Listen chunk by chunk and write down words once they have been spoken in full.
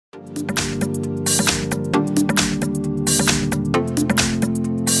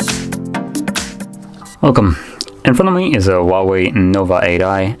Welcome. In front of me is a HUAWEI Nova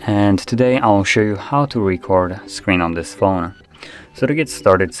 8i, and today I'll show you how to record screen on this phone. So to get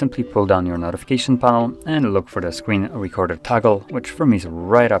started, simply pull down your notification panel and look for the screen recorder toggle, which for me is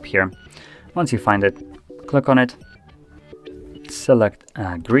right up here. Once you find it, click on it, select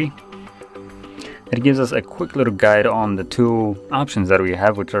agree. It gives us a quick little guide on the two options that we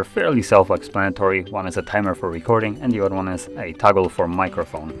have, which are fairly self-explanatory. One is a timer for recording and the other one is a toggle for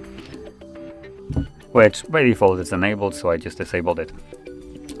microphone, which by default is enabled, so I just disabled it.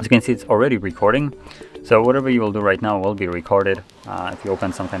 As you can see, it's already recording, so whatever you will do right now will be recorded. If you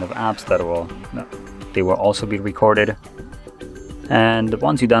open some kind of apps, they will also be recorded. And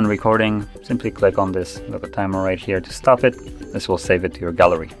once you're done recording, simply click on this little timer right here to stop it. This will save it to your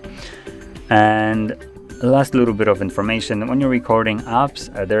gallery. And last little bit of information: when you're recording apps,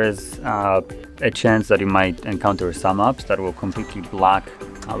 there is a chance that you might encounter some apps that will completely block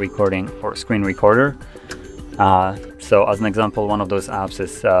recording or screen recorder. So as an example, one of those apps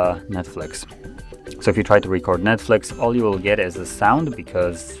is Netflix. So if you try to record Netflix, all you will get is a sound,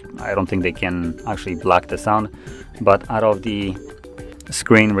 because I don't think they can actually block the sound. But out of the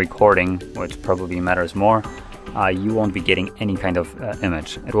screen recording, which probably matters more, you won't be getting any kind of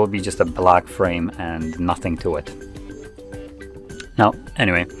image. It will be just a black frame and nothing to it. Now,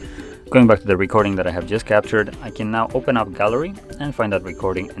 anyway, going back to the recording that I have just captured, I can now open up gallery and find that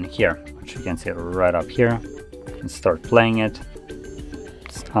recording in here, which you can see right up here, and start playing it.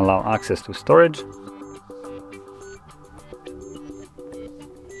 Just allow access to storage.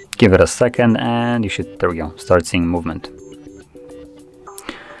 Give it a second and you should, there we go, start seeing movement.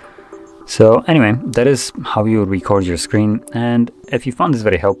 So anyway, that is how you record your screen, and if you found this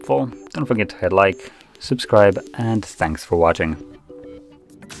very helpful, don't forget to hit like, subscribe, and thanks for watching.